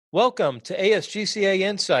Welcome to ASGCA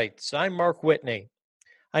Insights. I'm Mark Whitney.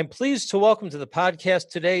 I'm pleased to welcome to the podcast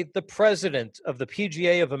today the president of the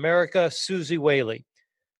PGA of America, Suzy Whaley.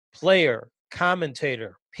 Player,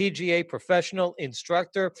 commentator, PGA professional,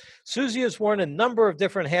 instructor, Suzy has worn a number of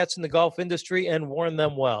different hats in the golf industry and worn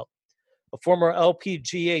them well. A former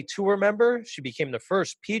LPGA Tour member, she became the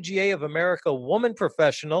first PGA of America woman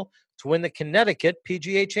professional to win the Connecticut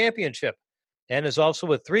PGA Championship, and is also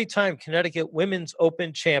a three-time Connecticut Women's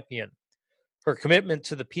Open champion. Her commitment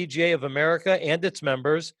to the PGA of America and its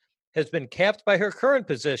members has been capped by her current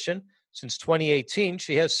position. Since 2018,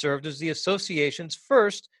 she has served as the association's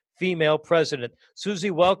first female president. Suzy,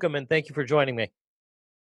 welcome, and thank you for joining me.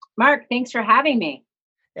 Mark, thanks for having me.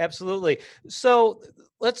 Absolutely. So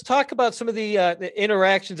let's talk about some of the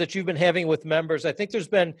interactions that you've been having with members. I think there's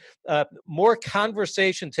been more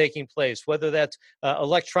conversation taking place, whether that's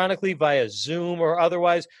electronically via Zoom or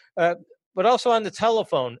otherwise, but also on the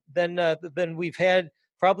telephone than we've had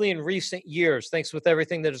probably in recent years, thanks with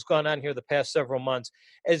everything that has gone on here the past several months.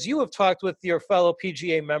 As you have talked with your fellow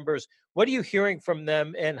PGA members, what are you hearing from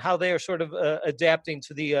them and how they are sort of adapting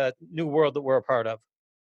to the new world that we're a part of?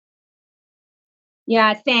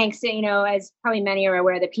 Yeah, thanks. As probably many are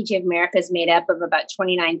aware, the PGA of America is made up of about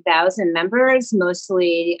 29,000 members,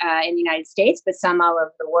 mostly in the United States, but some all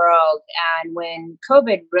over the world. And when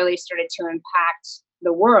COVID really started to impact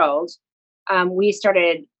the world, we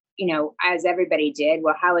started, as everybody did,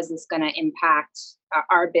 well, how is this going to impact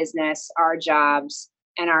our business, our jobs,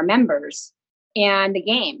 and our members and the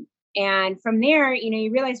game? And from there,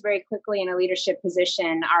 you realize very quickly in a leadership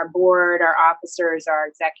position, our board, our officers, our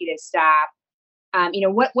executive staff,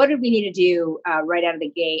 what did we need to do right out of the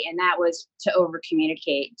gate? And that was to over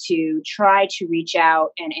communicate, to try to reach out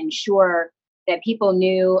and ensure that people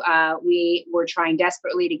knew we were trying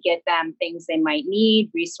desperately to get them things they might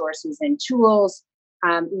need, resources and tools,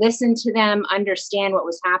 listen to them, understand what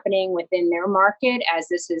was happening within their market as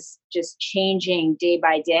this is just changing day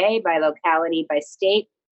by day, by locality, by state.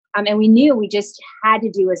 And we knew we just had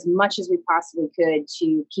to do as much as we possibly could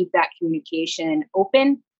to keep that communication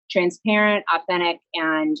open, transparent, authentic,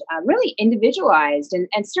 and really individualized.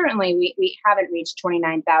 And certainly we haven't reached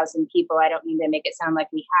 29,000 people. I don't mean to make it sound like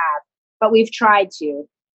we have, but we've tried to.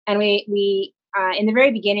 And we in the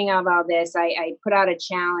very beginning of all this, I put out a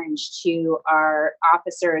challenge to our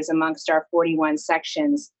officers amongst our 41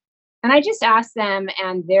 sections. And I just asked them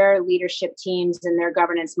and their leadership teams and their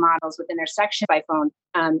governance models within their section by phone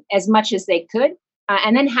as much as they could,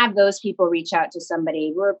 and then have those people reach out to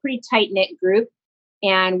somebody. We're a pretty tight-knit group.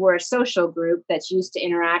 And we're a social group that's used to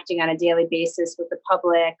interacting on a daily basis with the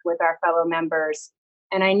public, with our fellow members.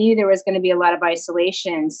 And I knew there was going to be a lot of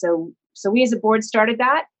isolation. So we as a board started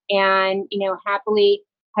that and, happily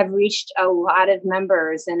have reached a lot of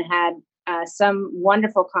members and had some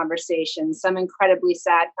wonderful conversations, some incredibly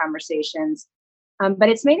sad conversations. But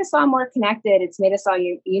it's made us all more connected. It's made us all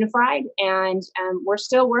unified. And we're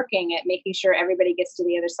still working at making sure everybody gets to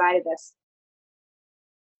the other side of this.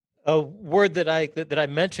 A word that I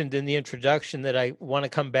mentioned in the introduction that I want to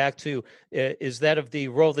come back to is that of the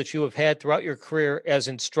role that you have had throughout your career as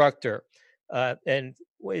instructor. And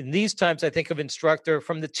in these times, I think of instructor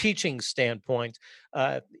from the teaching standpoint.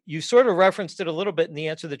 You sort of referenced it a little bit in the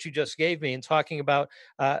answer that you just gave me in talking about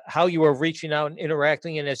how you are reaching out and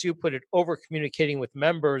interacting, and as you put it, over communicating with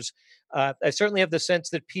members. I certainly have the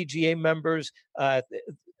sense that PGA members,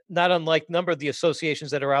 not unlike a number of the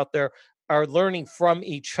associations that are out there, are learning from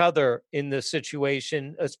each other in this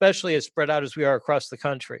situation, especially as spread out as we are across the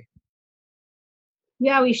country.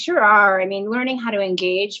 Yeah, we sure are. I mean, learning how to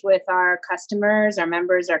engage with our customers, our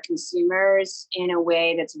members, our consumers in a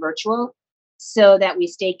way that's virtual so that we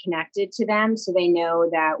stay connected to them so they know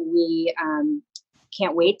that we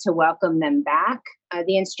can't wait to welcome them back.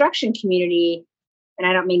 The instruction community, and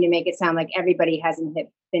I don't mean to make it sound like everybody hasn't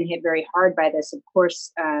been hit very hard by this. Of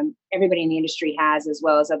course, everybody in the industry has, as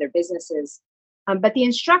well as other businesses. But the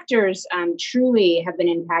instructors truly have been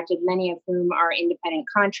impacted, many of whom are independent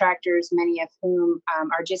contractors, many of whom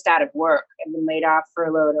are just out of work, have been laid off,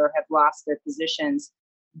 furloughed, or have lost their positions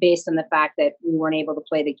based on the fact that we weren't able to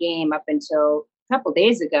play the game up until a couple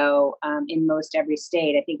days ago in most every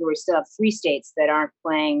state. I think we still have 3 states that aren't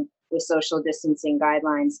playing with social distancing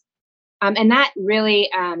guidelines. And that really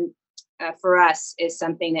for us is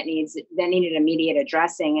something that needed immediate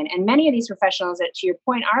addressing. And many of these professionals, to your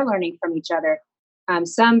point, are learning from each other.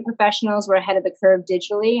 Some professionals were ahead of the curve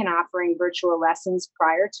digitally and offering virtual lessons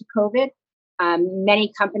prior to COVID.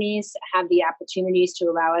 Many companies have the opportunities to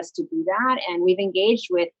allow us to do that, and we've engaged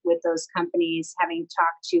with those companies, having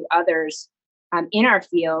talked to others in our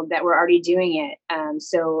field that were already doing it.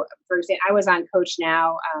 So, for example, I was on Coach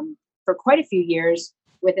Now for quite a few years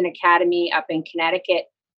with an academy up in Connecticut.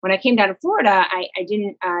 When I came down to Florida, I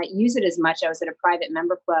didn't use it as much. I was at a private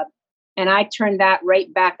member club, and I turned that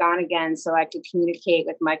right back on again so I could communicate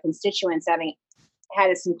with my constituents, having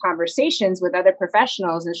had some conversations with other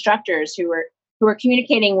professionals, instructors who were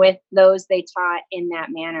communicating with those they taught in that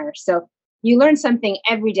manner. So you learn something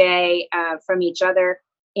every day from each other,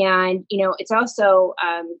 and it's also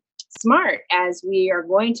smart as we are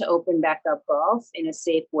going to open back up golf in a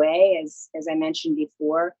safe way, as I mentioned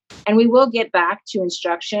before, and we will get back to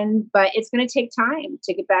instruction, but it's going to take time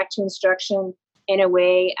to get back to instruction in a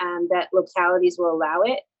way that localities will allow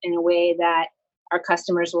it, in a way that our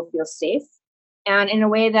customers will feel safe, and in a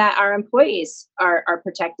way that our employees are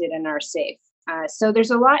protected and are safe. So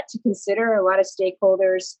there's a lot to consider, a lot of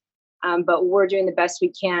stakeholders, but we're doing the best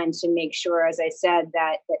we can to make sure, as I said,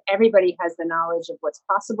 that everybody has the knowledge of what's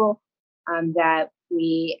possible, that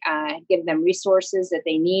we give them resources that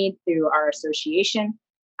they need through our association,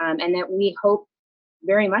 and that we hope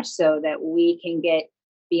very much so that we can get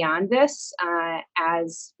beyond this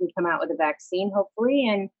as we come out with a vaccine, hopefully,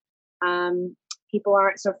 and people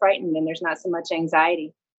aren't so frightened and there's not so much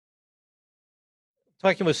anxiety.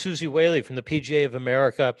 Talking with Suzy Whaley from the PGA of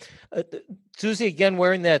America. Suzy, again,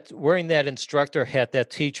 wearing that instructor hat, that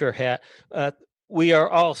teacher hat. We are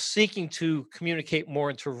all seeking to communicate more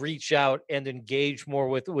and to reach out and engage more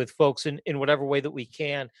with folks in whatever way that we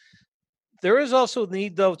can. There is also the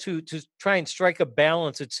need, though, to try and strike a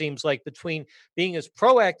balance, it seems like, between being as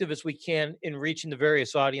proactive as we can in reaching the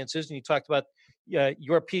various audiences. And you talked about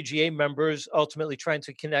your PGA members ultimately trying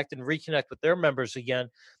to connect and reconnect with their members again.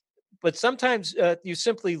 But sometimes you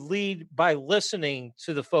simply lead by listening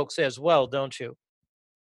to the folks as well, don't you?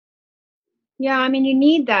 Yeah, I mean, you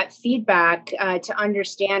need that feedback to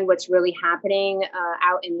understand what's really happening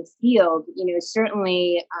out in the field.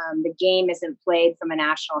 Certainly the game isn't played from a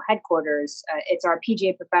national headquarters. It's our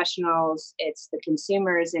PGA professionals, it's the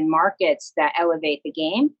consumers and markets that elevate the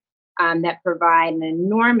game, that provide an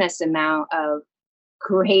enormous amount of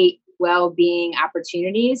great well-being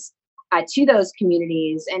opportunities to those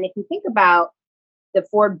communities. And if you think about the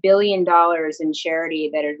 $4 billion in charity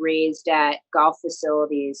that is raised at golf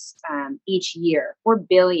facilities each year, 4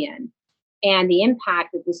 billion, and the impact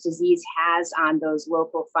that this disease has on those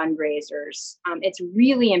local fundraisers, it's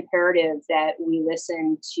really imperative that we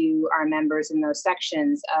listen to our members in those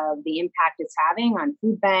sections of the impact it's having on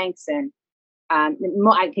food banks. And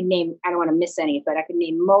I could name, I don't want to miss any, but I could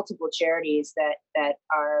name multiple charities that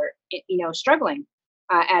are struggling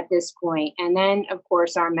at this point. And then, of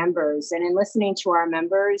course, our members. And in listening to our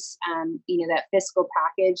members, that fiscal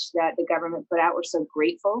package that the government put out, we're so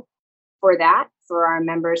grateful for that, for our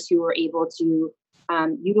members who were able to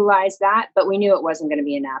utilize that. But we knew it wasn't going to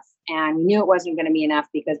be enough. And we knew it wasn't going to be enough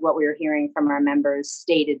because what we were hearing from our members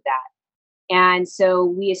stated that. And so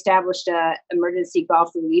we established a emergency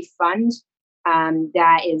golf relief fund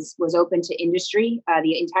that was open to industry,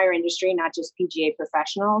 the entire industry, not just PGA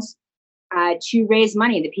professionals, to raise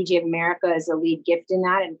money. The PGA of America is a lead gift in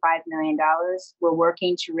that, and $5 million. We're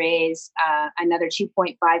working to raise another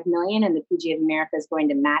 2.5 million, and the PGA of America is going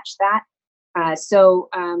to match that. So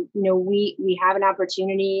we have an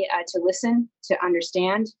opportunity to listen, to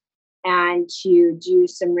understand, and to do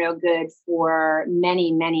some real good for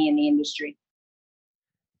many, many in the industry.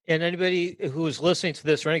 And anybody who is listening to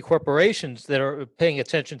this, or any corporations that are paying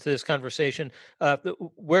attention to this conversation,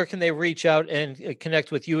 where can they reach out and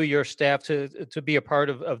connect with you or your staff to be a part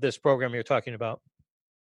of this program you're talking about?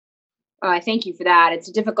 Thank you for that. It's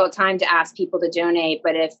a difficult time to ask people to donate,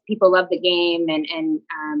 but if people love the game and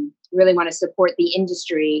really want to support the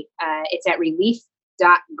industry, it's at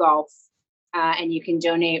relief.golf. And you can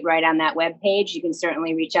donate right on that webpage. You can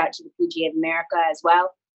certainly reach out to the PGA of America as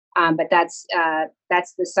well. But that's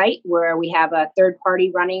the site where we have a third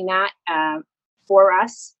party running that for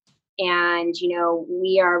us, and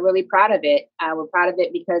we are really proud of it. We're proud of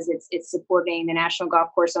it because it's supporting the National Golf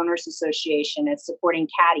Course Owners Association. It's supporting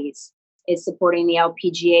caddies. It's supporting the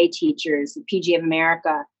LPGA teachers, the PGA of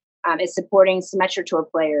America. It's supporting Symetra Tour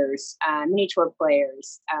players, mini tour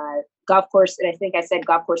players, golf course. And I think I said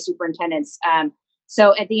golf course superintendents.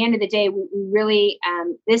 So at the end of the day, we really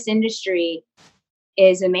this industry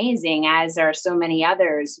is amazing, as are so many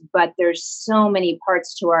others, but there's so many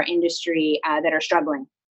parts to our industry that are struggling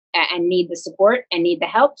and need the support and need the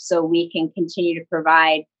help so we can continue to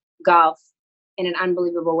provide golf in an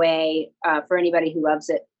unbelievable way for anybody who loves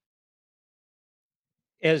it.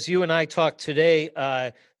 As you and I talked today,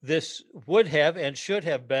 this would have and should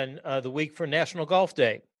have been the week for National Golf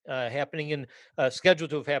Day. scheduled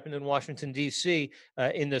to have happened in Washington, D.C.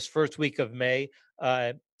 In this first week of May.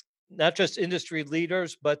 Not just industry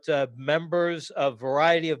leaders, but members of a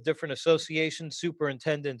variety of different associations,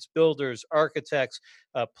 superintendents, builders, architects,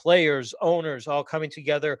 players, owners, all coming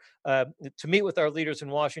together to meet with our leaders in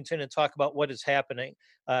Washington and talk about what is happening.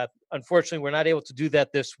 Unfortunately, we're not able to do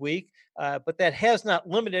that this week, but that has not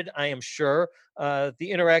limited, I am sure, the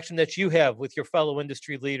interaction that you have with your fellow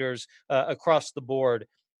industry leaders across the board.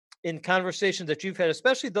 In conversations that you've had,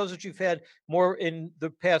 especially those that you've had more in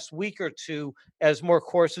the past week or two, as more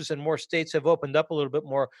courses and more states have opened up a little bit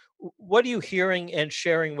more, what are you hearing and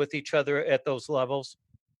sharing with each other at those levels?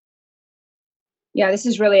 Yeah, this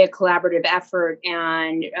is really a collaborative effort.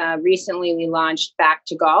 And recently we launched Back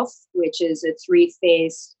to Golf, which is a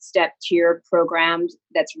three-phase step tier program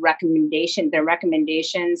that's Their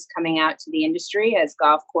recommendations coming out to the industry as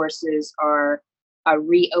golf courses are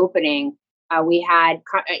reopening. We had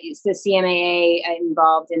the CMAA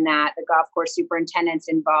involved in that, the golf course superintendents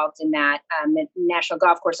involved in that, the National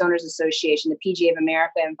Golf Course Owners Association, the PGA of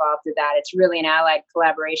America involved with that. It's really an allied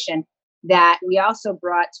collaboration that we also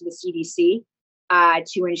brought to the CDC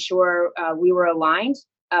to ensure we were aligned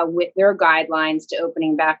with their guidelines to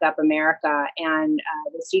opening back up America. And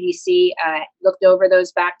the CDC looked over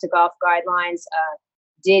those Back to Golf guidelines,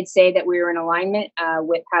 did say that we were in alignment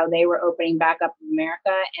with how they were opening back up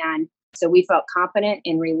America. And so we felt confident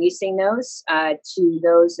in releasing those to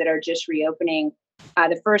those that are just reopening.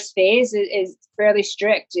 The first phase is fairly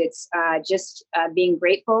strict. It's just being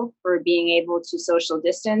grateful for being able to social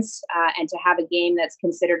distance and to have a game that's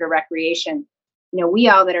considered a recreation. We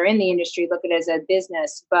all that are in the industry look at it as a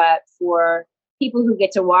business, but for people who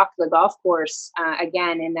get to walk the golf course,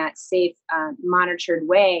 again, in that safe, monitored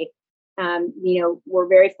way, we're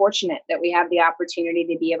very fortunate that we have the opportunity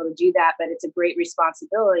to be able to do that, but it's a great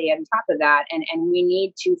responsibility on top of that. And we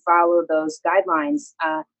need to follow those guidelines.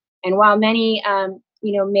 And while many,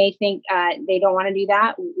 may think they don't want to do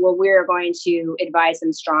that, well, we're going to advise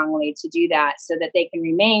them strongly to do that so that they can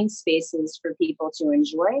remain spaces for people to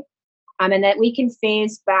enjoy. And that we can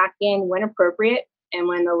phase back in when appropriate and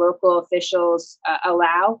when the local officials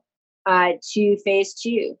allow to phase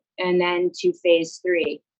 2 and then to phase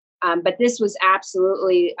 3. But this was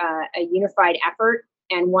absolutely a unified effort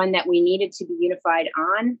and one that we needed to be unified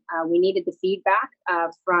on. We needed the feedback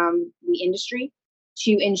from the industry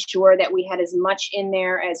to ensure that we had as much in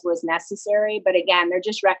there as was necessary. But again, they're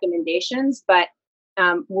just recommendations, but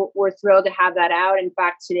we're thrilled to have that out. In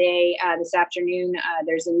fact, today, this afternoon,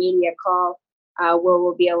 there's a media call where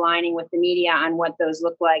we'll be aligning with the media on what those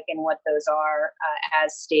look like and what those are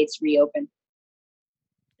as states reopen.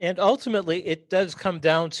 And ultimately, it does come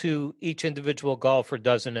down to each individual golfer,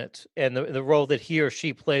 doesn't it? And the role that he or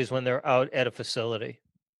she plays when they're out at a facility.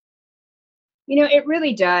 It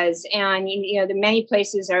really does. And, the many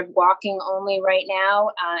places are walking only right now,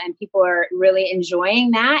 and people are really enjoying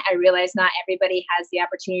that. I realize not everybody has the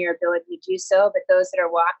opportunity or ability to do so, but those that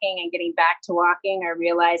are walking and getting back to walking are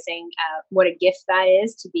realizing what a gift that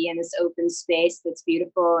is to be in this open space that's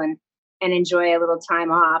beautiful and enjoy a little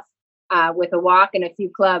time off with a walk and a few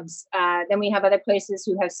clubs. Then we have other places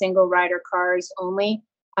who have single rider cars only,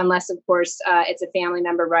 unless, of course, it's a family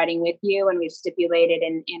member riding with you. And we've stipulated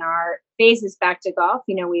in our phases Back to Golf,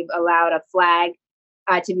 we've allowed a flag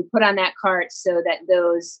to be put on that cart so that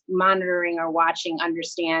those monitoring or watching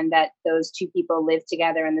understand that those two people live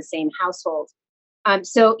together in the same household.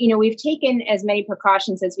 So, we've taken as many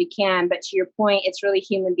precautions as we can, but to your point, it's really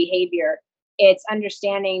human behavior. It's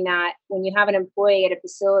understanding that when you have an employee at a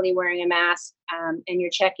facility wearing a mask and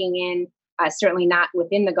you're checking in, certainly not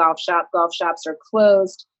within the golf shops are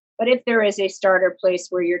closed. But if there is a starter place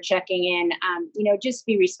where you're checking in, just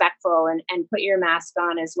be respectful and put your mask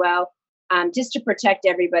on as well, just to protect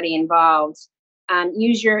everybody involved.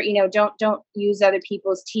 Use your, don't use other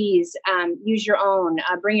people's teas. Use your own.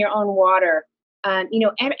 Bring your own water.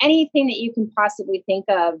 Anything that you can possibly think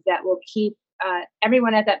of that will keep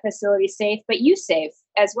everyone at that facility safe, but you safe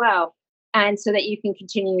as well. And so that you can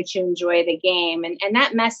continue to enjoy the game. And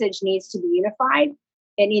that message needs to be unified.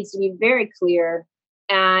 It needs to be very clear.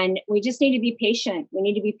 And we just need to be patient. We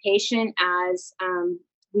need to be patient as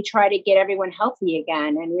we try to get everyone healthy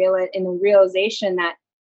again and in the realization that,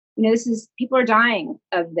 people are dying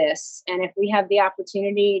of this. And if we have the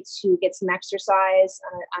opportunity to get some exercise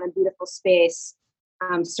on a beautiful space,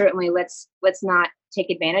 certainly let's not take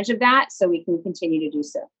advantage of that so we can continue to do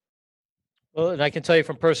so. Well, and I can tell you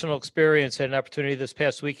from personal experience, I had an opportunity this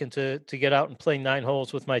past weekend to get out and play 9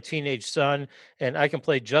 holes with my teenage son, and I can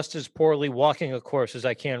play just as poorly walking a course as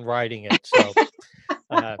I can riding it. So,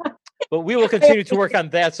 but we will continue to work on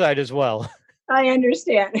that side as well. I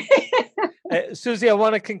understand. Susie, I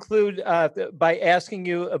want to conclude by asking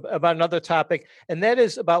you about another topic, and that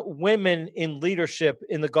is about women in leadership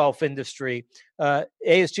in the golf industry.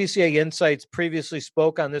 ASGCA Insights previously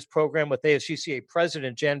spoke on this program with ASGCA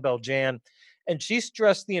President Jan Beljan, and she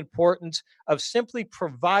stressed the importance of simply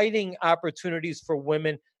providing opportunities for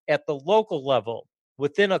women at the local level,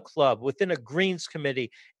 within a club, within a greens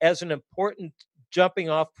committee, as an important jumping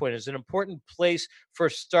off point, as an important place for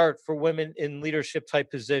start for women in leadership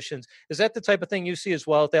type positions. Is that the type of thing you see as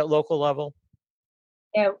well at that local level?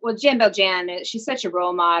 Yeah, well, Jen Beljan, she's such a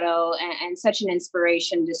role model and such an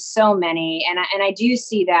inspiration to so many. And I do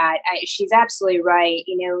see that. She's absolutely right.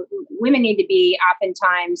 You know, women need to be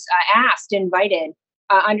oftentimes asked, invited,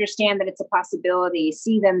 understand that it's a possibility,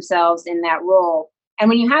 see themselves in that role. And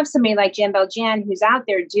when you have somebody like Jen Beljan who's out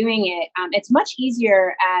there doing it, it's much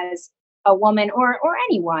easier as a woman or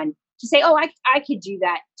anyone to say, oh, I could do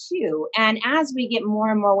that too. And as we get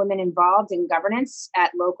more and more women involved in governance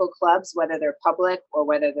at local clubs, whether they're public or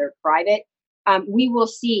whether they're private, we will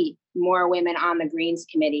see more women on the Greens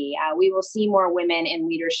Committee. We will see more women in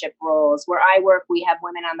leadership roles. Where I work, we have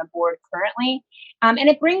women on the board currently, and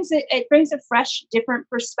it brings a fresh, different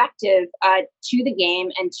perspective to the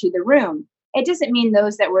game and to the room. It doesn't mean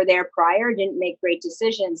those that were there prior didn't make great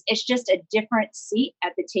decisions. It's just a different seat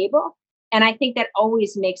at the table. And I think that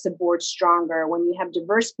always makes a board stronger when you have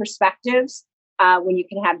diverse perspectives, when you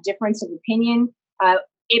can have difference of opinion.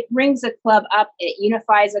 It brings a club up, it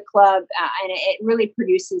unifies a club, and it really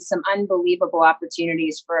produces some unbelievable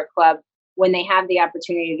opportunities for a club when they have the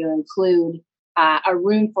opportunity to include a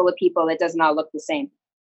room full of people that doesn't all look the same.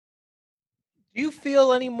 Do you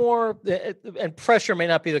feel any more, and pressure may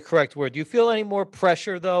not be the correct word, do you feel any more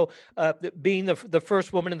pressure, though, being the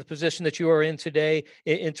first woman in the position that you are in today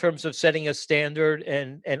in terms of setting a standard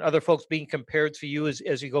and other folks being compared to you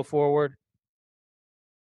as you go forward?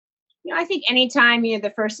 You know, I think anytime you're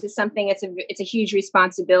the first is something, it's a huge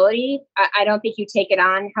responsibility. I don't think you take it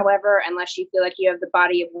on, however, unless you feel like you have the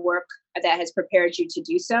body of work that has prepared you to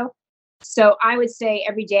do so. So I would say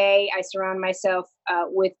every day I surround myself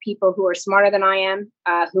with people who are smarter than I am,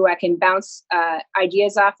 who I can bounce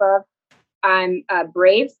ideas off of. I'm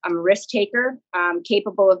brave. I'm a risk taker. I'm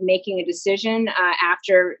capable of making a decision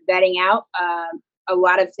after vetting out a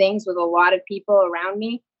lot of things with a lot of people around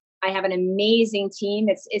me. I have an amazing team.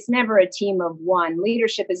 It's never a team of one.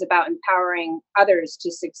 Leadership is about empowering others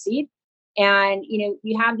to succeed. And you know,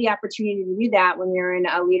 you have the opportunity to do that when you're in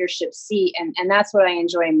a leadership seat, and that's what I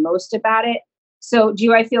enjoy most about it. So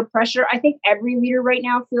do I feel pressure? I think every leader right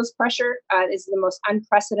now feels pressure. This is the most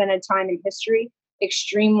unprecedented time in history,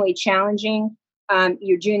 extremely challenging.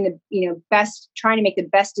 You're doing the best, trying to make the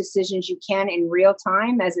best decisions you can in real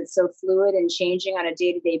time as it's so fluid and changing on a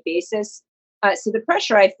day-to-day basis. So the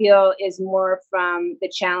pressure I feel is more from the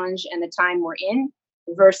challenge and the time we're in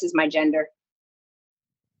versus my gender.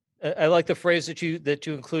 I like the phrase that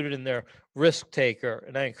you included in there, risk taker,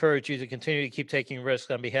 and I encourage you to continue to keep taking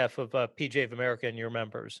risks on behalf of PGA of America and your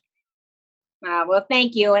members. Well,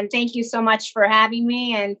 thank you. And thank you so much for having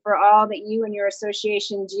me and for all that you and your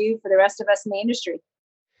association do for the rest of us in the industry.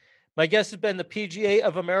 My guest has been the PGA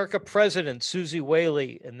of America President, Suzy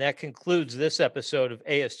Whaley, and that concludes this episode of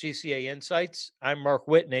ASGCA Insights. I'm Mark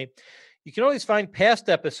Whitney. You can always find past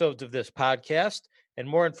episodes of this podcast and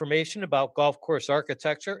more information about golf course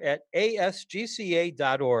architecture at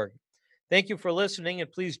asgca.org. Thank you for listening, and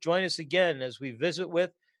please join us again as we visit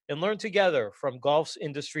with and learn together from golf's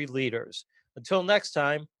industry leaders. Until next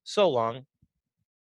time, so long